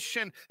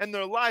salvation in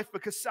their life,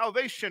 because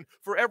salvation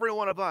for every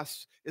one of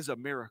us is a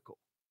miracle.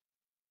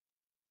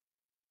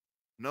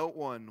 No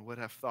one would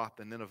have thought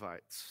the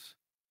Ninevites,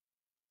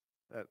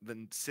 that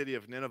the city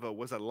of Nineveh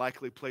was a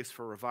likely place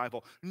for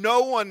revival.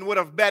 No one would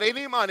have bet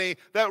any money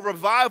that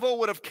revival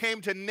would have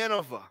came to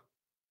Nineveh.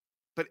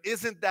 But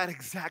isn't that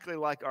exactly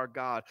like our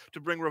God, to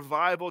bring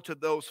revival to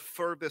those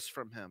furthest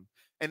from him?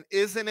 And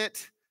isn't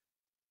it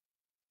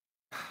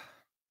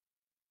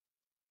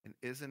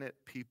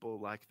people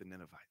like the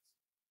Ninevites,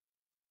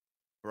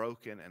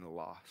 broken and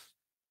lost,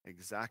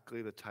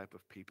 exactly the type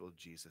of people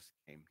Jesus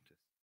came to?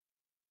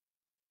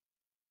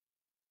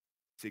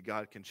 See,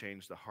 God can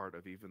change the heart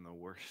of even the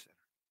worst sinner.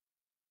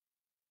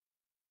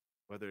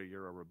 Whether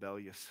you're a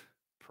rebellious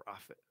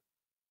prophet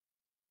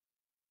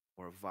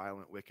or a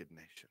violent, wicked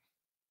nation,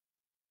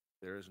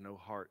 there is no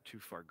heart too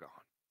far gone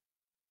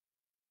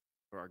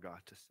for our God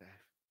to save.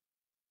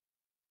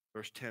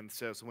 Verse 10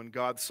 says, when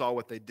God saw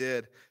what they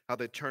did, how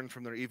they turned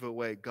from their evil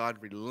way, God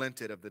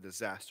relented of the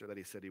disaster that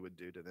he said he would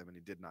do to them, and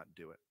he did not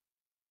do it.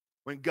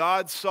 When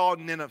God saw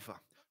Nineveh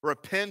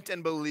repent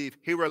and believe,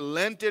 he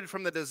relented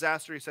from the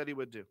disaster he said he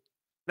would do.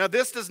 Now,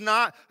 this is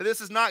not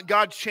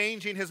God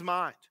changing his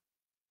mind.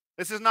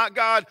 This is not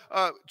God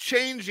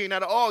changing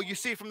at all. You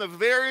see, from the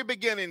very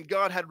beginning,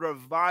 God had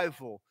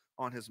revival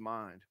on his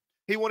mind.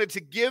 He wanted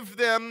to give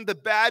them the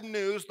bad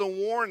news, the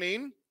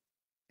warning,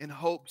 in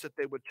hopes that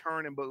they would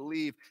turn and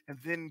believe, and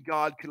then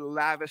God could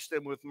lavish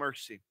them with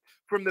mercy.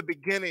 From the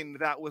beginning,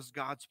 that was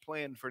God's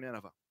plan for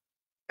Nineveh.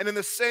 And in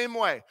the same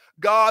way,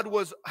 God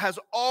has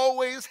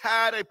always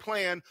had a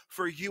plan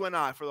for you and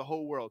I, for the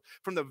whole world.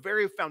 From the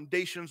very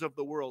foundations of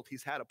the world,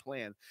 he's had a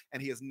plan,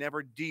 and he has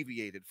never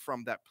deviated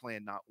from that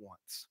plan, not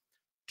once.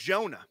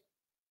 Jonah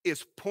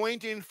is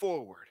pointing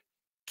forward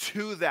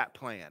to that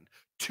plan,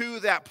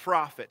 to that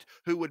prophet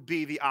who would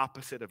be the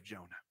opposite of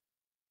Jonah.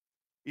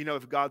 You know,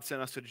 if God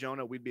sent us to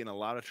Jonah, we'd be in a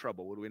lot of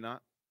trouble, would we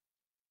not?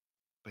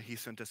 But he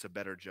sent us a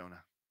better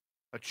Jonah,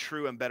 a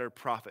true and better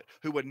prophet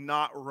who would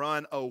not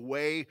run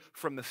away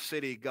from the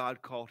city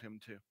God called him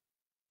to.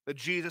 That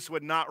Jesus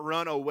would not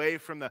run away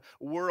from the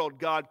world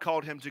God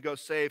called him to go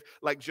save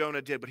like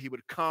Jonah did, but he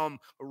would come,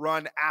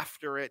 run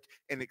after it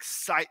in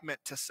excitement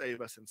to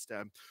save us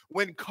instead.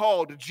 When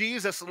called,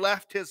 Jesus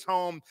left his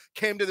home,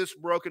 came to this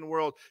broken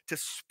world to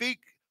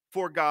speak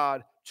for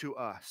God to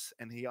us.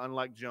 And he,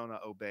 unlike Jonah,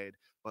 obeyed.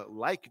 But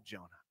like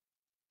Jonah,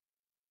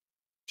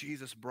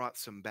 Jesus brought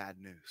some bad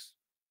news.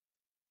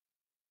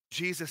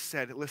 Jesus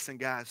said, listen,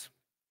 guys,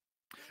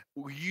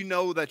 you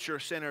know that you're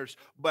sinners,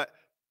 but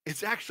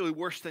it's actually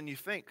worse than you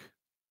think.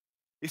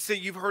 You see,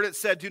 you've heard it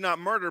said, do not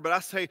murder, but I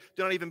say,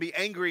 do not even be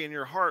angry in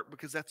your heart,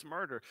 because that's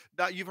murder.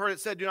 You've heard it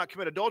said, do not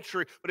commit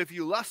adultery, but if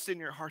you lust in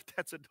your heart,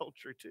 that's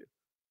adultery too.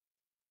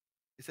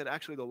 He said,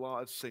 actually, the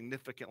law is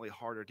significantly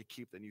harder to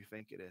keep than you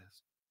think it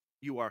is.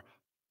 You are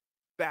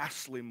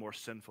vastly more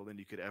sinful than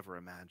you could ever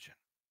imagine.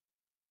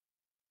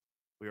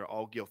 We are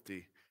all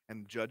guilty,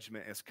 and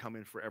judgment is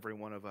coming for every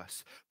one of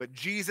us. But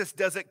Jesus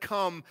doesn't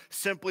come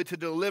simply to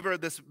deliver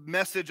this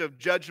message of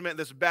judgment,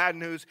 this bad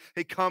news.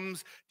 He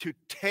comes to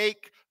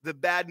take the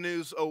bad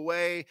news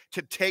away,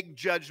 to take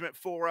judgment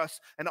for us.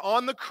 And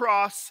on the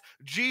cross,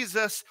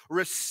 Jesus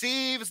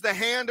receives the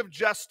hand of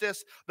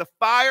justice, the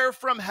fire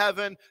from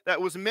heaven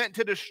that was meant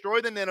to destroy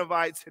the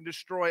Ninevites and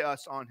destroy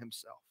us on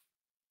himself.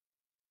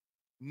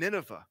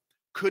 Nineveh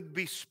could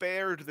be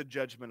spared the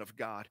judgment of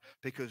God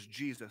because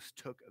Jesus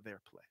took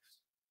their place.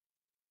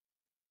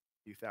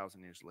 A few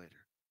thousand years later,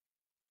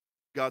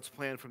 God's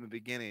plan from the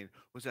beginning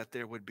was that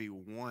there would be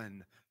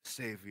one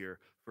Savior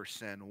for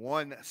sin,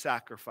 one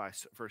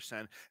sacrifice for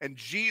sin, and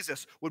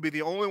Jesus would be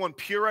the only one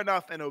pure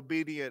enough and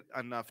obedient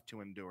enough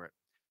to endure it.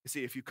 You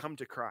see, if you come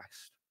to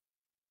Christ,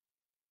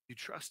 you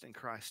trust in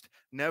Christ,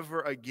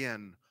 never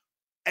again,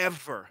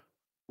 ever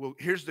will.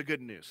 Here's the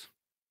good news: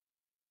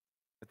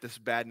 that this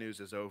bad news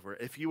is over.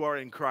 If you are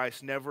in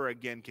Christ, never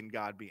again can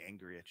God be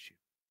angry at you.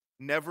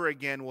 Never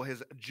again will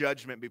his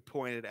judgment be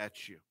pointed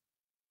at you.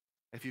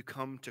 If you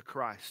come to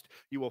Christ,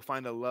 you will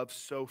find a love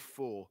so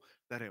full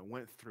that it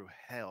went through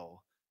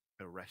hell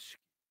to rescue,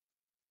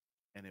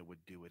 and it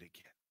would do it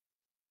again.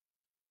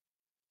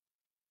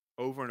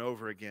 Over and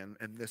over again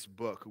in this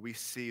book, we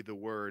see the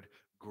word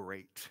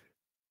great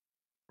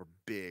or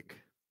big.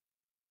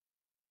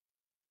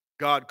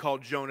 God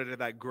called Jonah to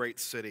that great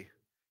city.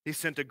 He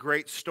sent a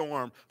great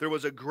storm. There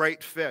was a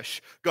great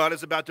fish. God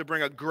is about to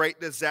bring a great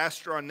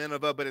disaster on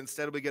Nineveh, but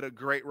instead we get a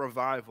great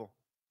revival.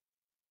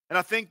 And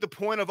I think the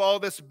point of all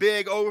this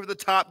big,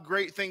 over-the-top,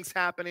 great things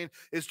happening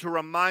is to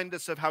remind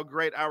us of how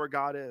great our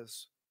God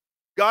is.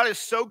 God is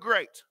so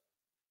great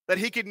that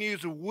he can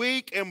use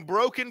weak and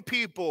broken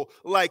people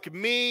like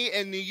me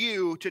and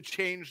you to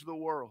change the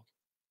world.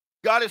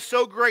 God is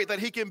so great that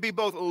he can be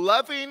both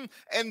loving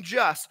and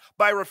just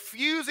by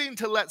refusing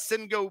to let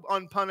sin go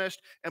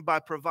unpunished and by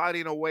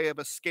providing a way of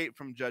escape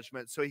from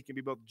judgment so he can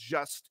be both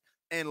just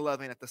and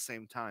loving at the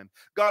same time.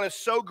 God is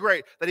so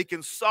great that he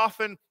can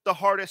soften the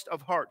hardest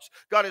of hearts.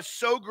 God is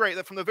so great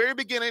that from the very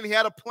beginning he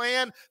had a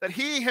plan that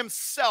he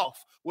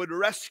himself would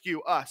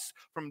rescue us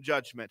from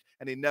judgment,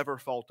 and he never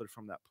faltered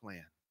from that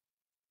plan.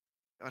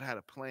 God had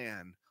a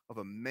plan of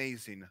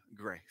amazing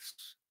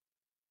grace.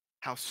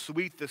 How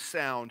sweet the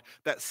sound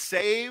that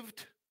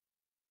saved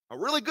a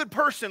really good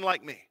person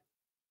like me.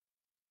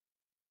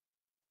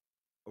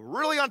 A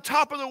really on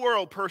top of the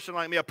world person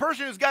like me. A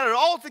person who's got it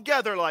all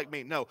together like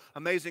me. No,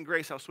 amazing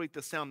grace, how sweet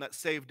the sound that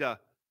saved a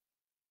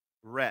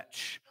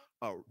wretch.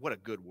 Oh, what a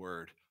good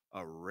word.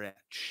 A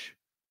wretch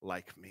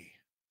like me.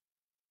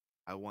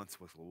 I once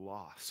was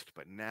lost,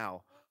 but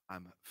now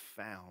I'm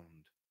found.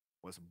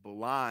 Was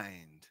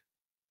blind,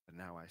 but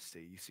now I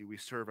see. You see, we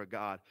serve a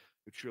God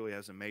who truly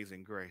has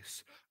amazing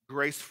grace.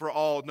 Grace for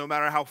all. No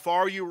matter how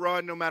far you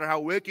run, no matter how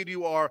wicked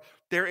you are,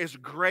 there is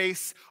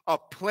grace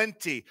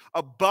aplenty,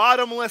 a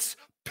bottomless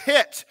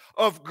pit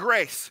of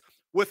grace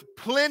with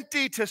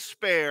plenty to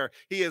spare.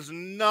 He is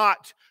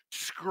not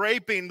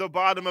scraping the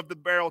bottom of the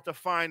barrel to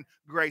find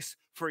grace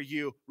for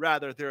you.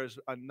 Rather, there is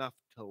enough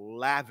to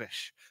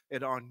lavish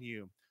it on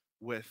you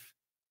with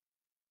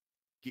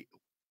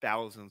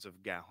thousands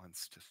of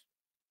gallons.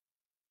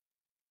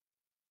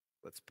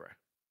 Let's pray.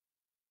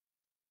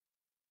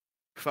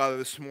 Father,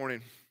 this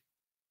morning,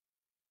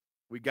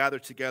 we gather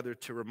together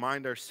to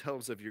remind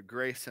ourselves of your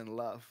grace and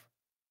love.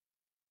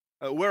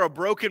 We're a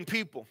broken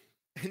people,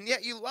 and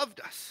yet you loved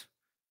us.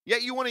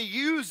 Yet you want to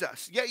use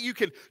us. Yet you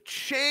can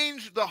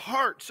change the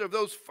hearts of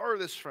those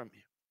farthest from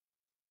you.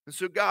 And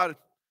so, God,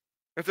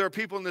 if there are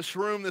people in this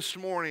room this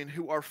morning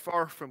who are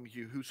far from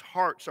you, whose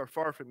hearts are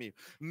far from you,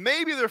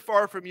 maybe they're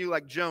far from you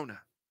like Jonah,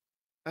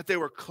 that they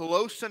were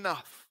close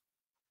enough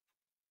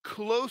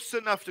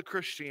to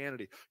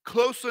Christianity,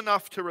 close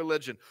enough to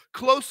religion,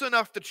 close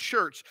enough to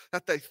church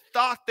that they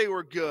thought they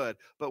were good,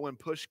 but when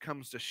push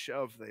comes to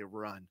shove, they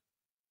run.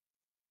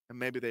 And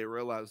maybe they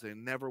realize they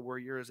never were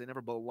yours, they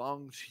never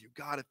belonged to you.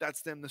 God, if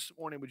that's them this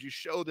morning, would you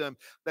show them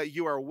that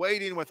you are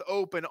waiting with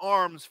open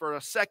arms for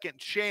a second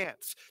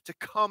chance to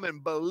come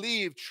and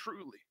believe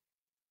truly?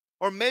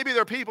 Or maybe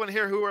there are people in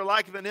here who are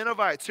like the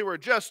Ninevites, who are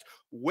just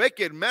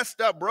wicked,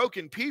 messed up,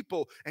 broken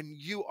people, and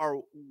you are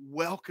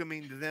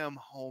welcoming them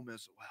home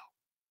as well.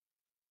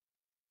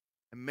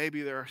 And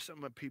maybe there are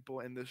some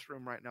people in this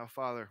room right now,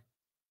 Father,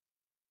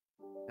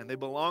 and they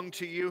belong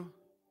to you,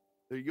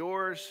 they're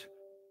yours,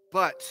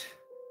 but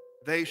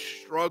they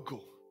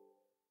struggle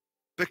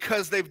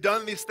because they've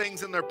done these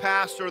things in their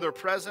past or their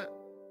present,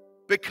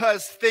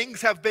 because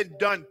things have been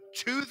done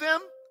to them.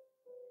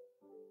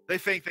 They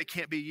think they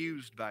can't be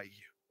used by you.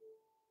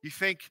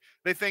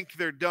 They think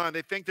they're done.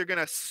 They think they're going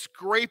to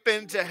scrape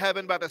into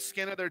heaven by the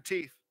skin of their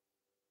teeth.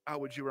 How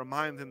would you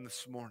remind them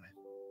this morning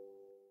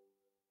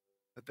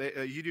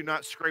that you do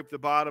not scrape the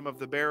bottom of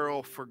the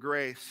barrel for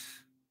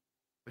grace,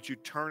 but you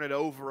turn it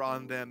over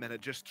on them and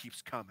it just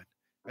keeps coming.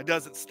 It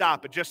doesn't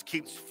stop. It just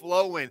keeps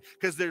flowing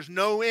because there's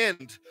no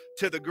end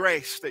to the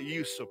grace that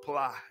you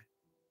supply,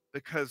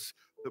 because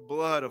the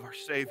blood of our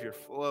Savior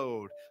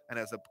flowed and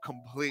has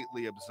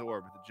completely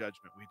absorbed the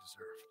judgment we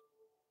deserved.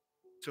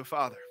 So,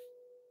 Father,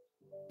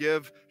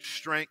 give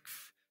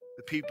strength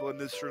to people in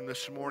this room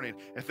this morning.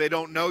 If they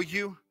don't know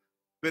you,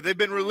 if they've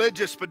been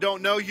religious but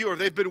don't know you, or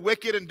they've been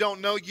wicked and don't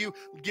know you,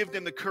 give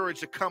them the courage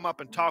to come up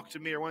and talk to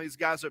me or one of these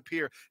guys up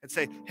here and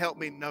say, help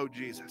me know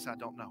Jesus. I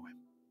don't know him.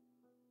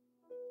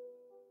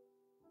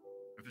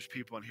 If there's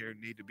people in here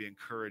who need to be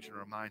encouraged and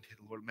reminded,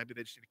 Lord, maybe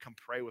they just need to come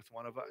pray with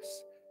one of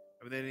us.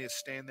 Maybe they need to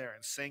stand there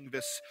and sing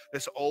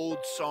this old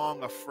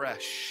song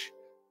afresh.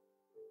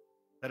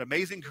 That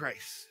amazing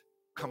grace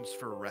comes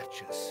for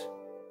wretches.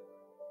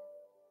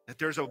 That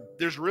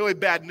there's really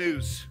bad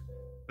news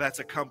that's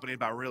accompanied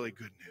by really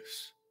good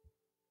news.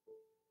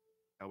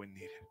 God, we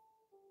need it.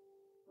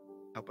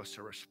 Help us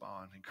to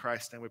respond. In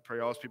Christ's name we pray.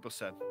 All those people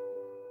said,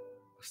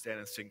 let's stand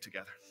and sing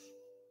together.